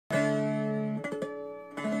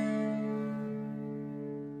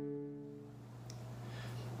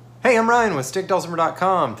Hey, I'm Ryan with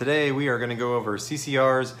StickDulcimer.com. Today we are going to go over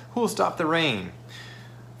CCR's Who'll Stop the Rain.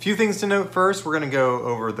 A few things to note first. We're going to go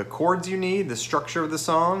over the chords you need, the structure of the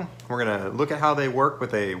song. We're going to look at how they work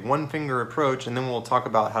with a one-finger approach, and then we'll talk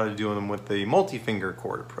about how to do them with the multi-finger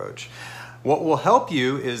chord approach. What will help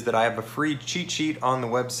you is that I have a free cheat sheet on the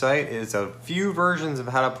website. It's a few versions of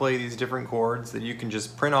how to play these different chords that you can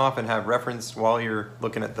just print off and have referenced while you're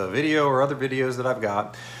looking at the video or other videos that I've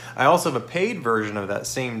got. I also have a paid version of that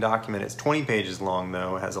same document. It's 20 pages long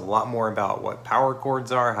though. It has a lot more about what power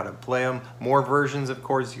chords are, how to play them, more versions of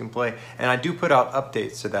chords you can play, and I do put out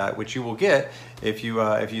updates to that, which you will get if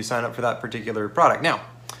you sign up for that particular product. Now,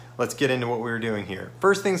 let's get into what we were doing here.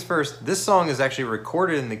 First things first, this song is actually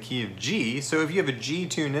recorded in the key of G, so if you have a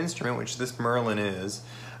G-tuned instrument, which this Merlin is,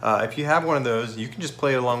 if you have one of those, you can just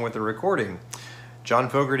play along with the recording. John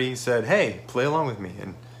Fogerty said, hey, play along with me,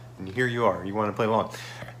 and here you are, you want to play along.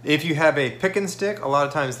 If you have a pickin stick, a lot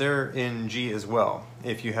of times they're in G as well.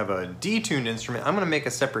 If you have a D-tuned instrument, I'm going to make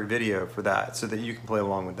a separate video for that so that you can play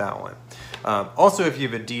along with that one. Also, if you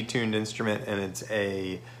have a D-tuned instrument and it's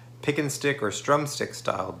a pickin stick or strumstick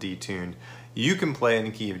style D-tuned, you can play in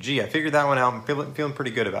the key of G. I figured that one out and feeling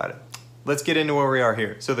pretty good about it. Let's get into where we are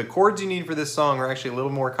here. So the chords you need for this song are actually a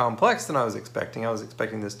little more complex than I was expecting. I was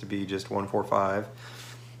expecting this to be just 1, 4, 5.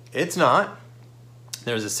 It's not.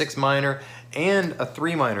 There's a 6 minor and a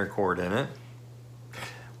 3 minor chord in it,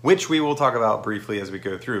 which we will talk about briefly as we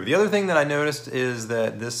go through. The other thing that I noticed is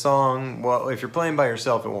that this song, well, if you're playing by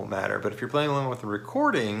yourself, it won't matter, but if you're playing along with a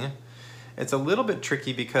recording, it's a little bit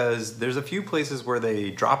tricky because there's a few places where they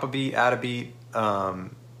drop a beat, add a beat, add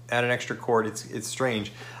an extra chord. It's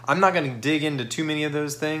strange. I'm not going to dig into too many of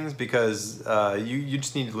those things because you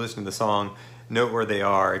just need to listen to the song, note where they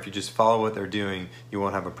are. If you just follow what they're doing, you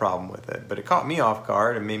won't have a problem with it. But it caught me off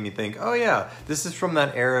guard and made me think, oh yeah, this is from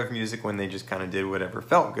that era of music when they just kind of did whatever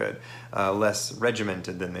felt good, less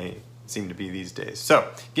regimented than they seem to be these days. So,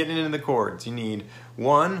 getting into the chords, you need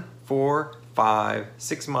 1, 4, 5,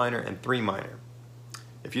 6 minor, and 3 minor.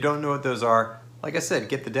 If you don't know what those are, like I said,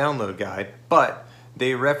 get the download guide, but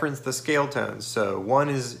they reference the scale tones. So 1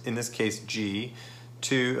 is, in this case, G,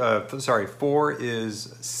 4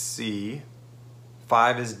 is C,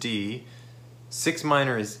 5 is D, 6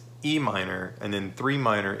 minor is E minor, and then 3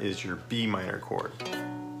 minor is your B minor chord.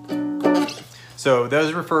 So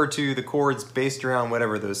those refer to the chords based around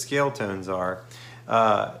whatever those scale tones are.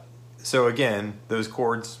 So again, those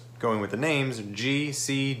chords going with the names, G,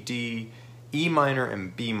 C, D, E minor,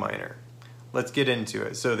 and B minor. Let's get into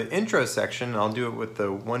it. So the intro section, I'll do it with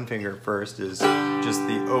the one finger first, is just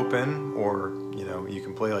the open, or you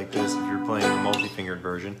can play like this if you're playing the multi-fingered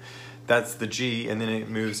version. That's the G, and then it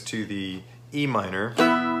moves to the E minor,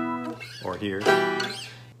 or here.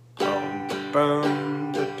 Boom,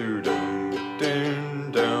 boom, da doo dum,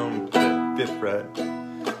 dum, dum, 5th fret.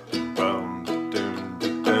 Boom, dum,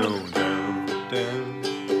 dum, dum,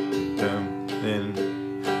 dum, dum. And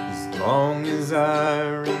as long as I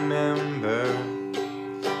remember,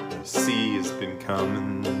 the sea has been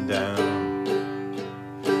coming down,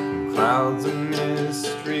 and clouds of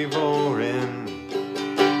mystery roaring,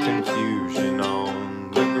 confusion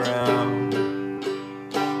on the ground.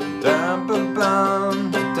 Dum bum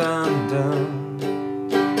bum dum dum,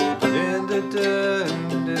 dun dun dun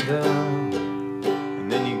dun dun.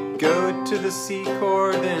 And then you go to the C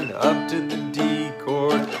chord, then up to the D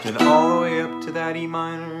chord, then all the way up to that E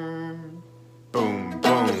minor. Boom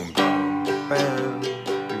boom boom bam,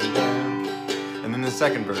 dum dum. And then the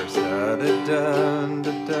second verse. Da da da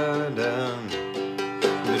da da da.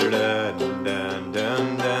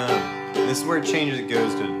 This is where it changes, it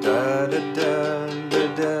goes to da da da da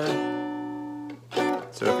da.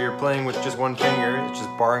 So if you're playing with just one finger, it's just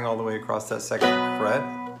barring all the way across that 2nd fret.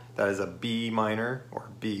 That is a B minor, or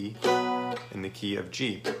B, in the key of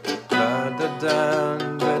G. Da da da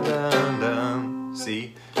da da da.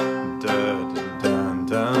 See? Da da da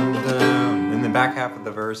da da. And the back half of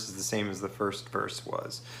the verse is the same as the first verse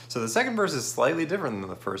was. So the second verse is slightly different than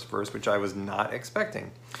the first verse, which I was not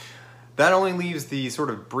expecting. That only leaves the sort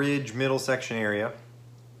of bridge middle section area,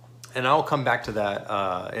 and I'll come back to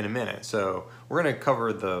that in a minute. So we're going to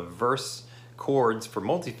cover the verse chords for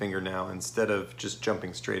multi-finger now instead of just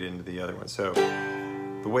jumping straight into the other one. So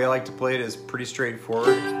the way I like to play it is pretty straightforward.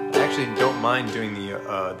 I actually don't mind doing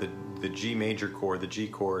the G major chord, the G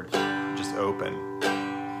chord, just open.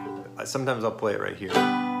 Sometimes I'll play it right here,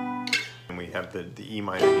 and we have the E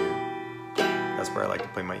minor here. That's where I like to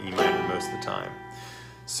play my E minor most of the time.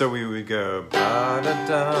 So we would go ba da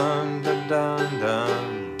dum da dum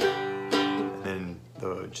dum, and then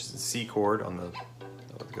just the C chord on the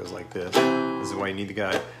it goes like this. This is why you need the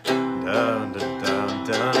guy. Dun, dun, dun,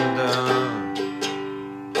 dun, dun.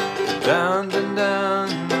 Dun, dun,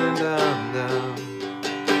 dun, dun, dun, dun.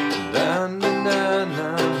 Dun, dun, dun,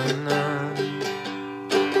 dun, dun.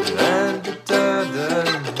 Dun, dun, dun,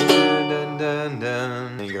 dun, dun,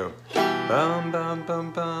 dun. There you go. Bum, bum,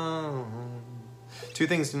 bum, bum. Two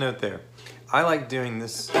things to note there. I like doing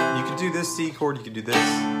this. You could do this C chord, you could do this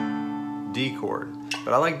D chord.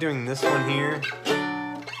 But I like doing this one here,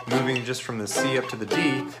 moving just from the C up to the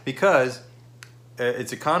D, because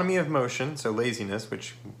it's economy of motion, so laziness,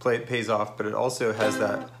 which pays off, but it also has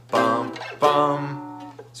that bum,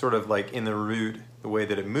 bum, sort of like in the root, the way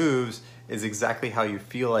that it moves is exactly how you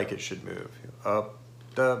feel like it should move. Up,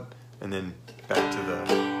 up, and then back to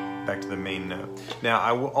the main note. Now,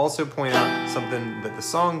 I will also point out something that the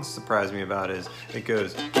song surprised me about is it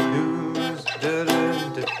goes, it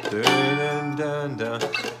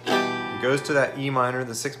goes to that E minor,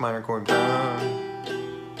 the 6 minor chord,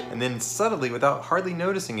 and then subtly, without hardly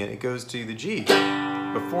noticing it, it goes to the G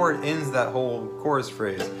before it ends that whole chorus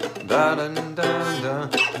phrase.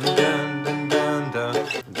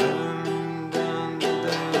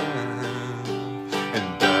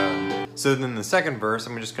 So then the second verse,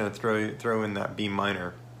 I'm just going to throw in that B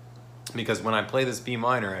minor, because when I play this B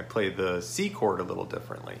minor, I play the C chord a little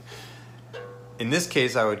differently. In this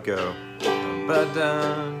case, I would go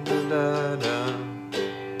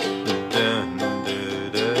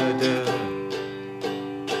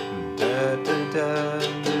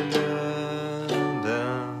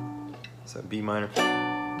so B minor,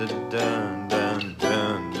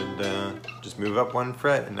 just move up one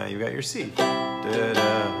fret, and now you got your C. This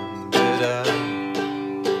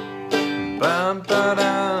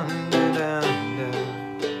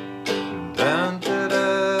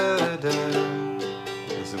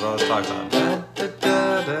is what I was talking about.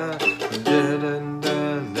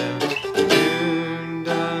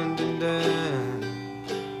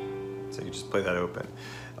 So you just play that open.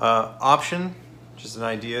 Option, just an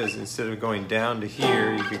idea, is instead of going down to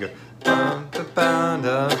here, you could go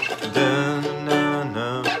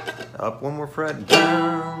up one more fret,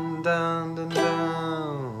 down, down, down,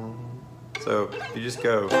 down. So you just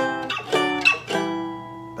go,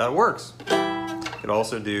 that works. You could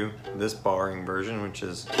also do this barring version, which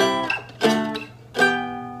is a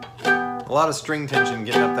lot of string tension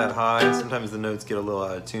getting up that high. Sometimes the notes get a little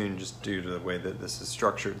out of tune just due to the way that this is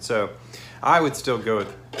structured. So I would still go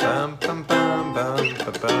with bum, bum, bum, bum,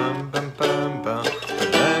 bum, bum, bum, bum.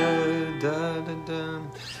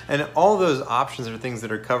 And all those options are things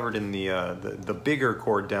that are covered in the bigger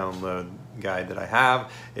chord download guide that I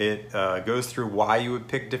have. It goes through why you would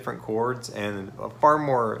pick different chords and far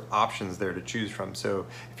more options there to choose from. So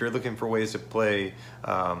if you're looking for ways to play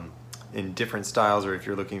in different styles, or if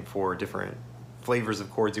you're looking for different flavors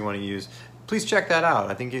of chords you want to use, please check that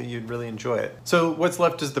out. I think you'd really enjoy it. So what's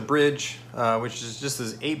left is the bridge, which is just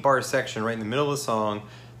this 8-bar section right in the middle of the song.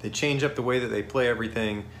 They change up the way that they play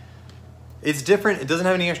everything. It's different. It doesn't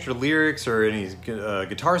have any extra lyrics or any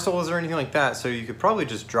guitar solos or anything like that, so you could probably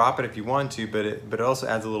just drop it if you want to, but it also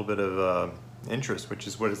adds a little bit of interest, which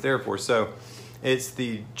is what it's there for. So it's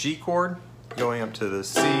the G chord going up to the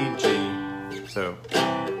C, G, so,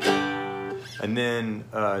 and then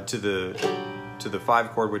to the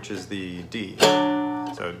 5 chord, which is the D.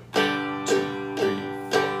 So 2, 3,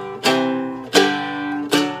 4.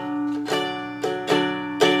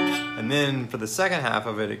 And then for the second half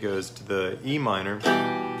of it, it goes to the E minor,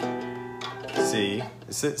 C,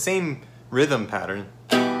 it's the same rhythm pattern.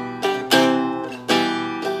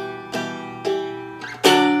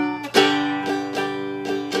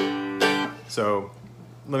 So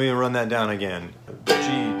let me run that down again. G,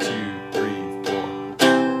 2, 3,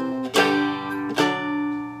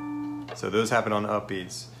 4. So those happen on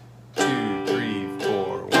upbeats. 2, 3,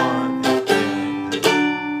 4, 1, and 2,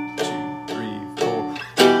 3, 4.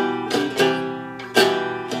 2, 3,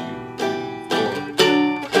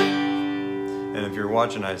 4. And if you're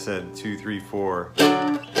watching, I said 2, 3, 4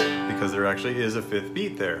 because there actually is a 5th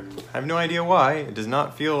beat there. I have no idea why. It does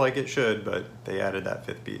not feel like it should, but they added that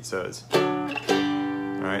 5th beat, so it's...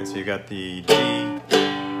 Alright, so you got the D,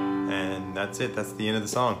 and that's it. That's the end of the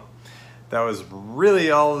song. That was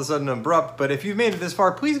really all of a sudden abrupt, but if you've made it this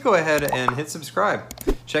far, please go ahead and hit subscribe.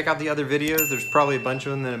 Check out the other videos. There's probably a bunch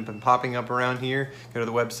of them that have been popping up around here. Go to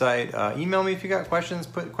the website. Email me if you got questions.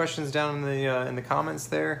 Put questions down in the comments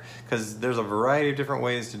there, because there's a variety of different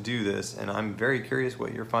ways to do this, and I'm very curious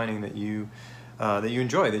what you're finding that you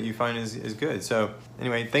enjoy, that you find is good. So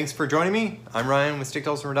anyway, thanks for joining me. I'm Ryan with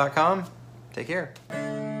StickDulcimer.com. Take care.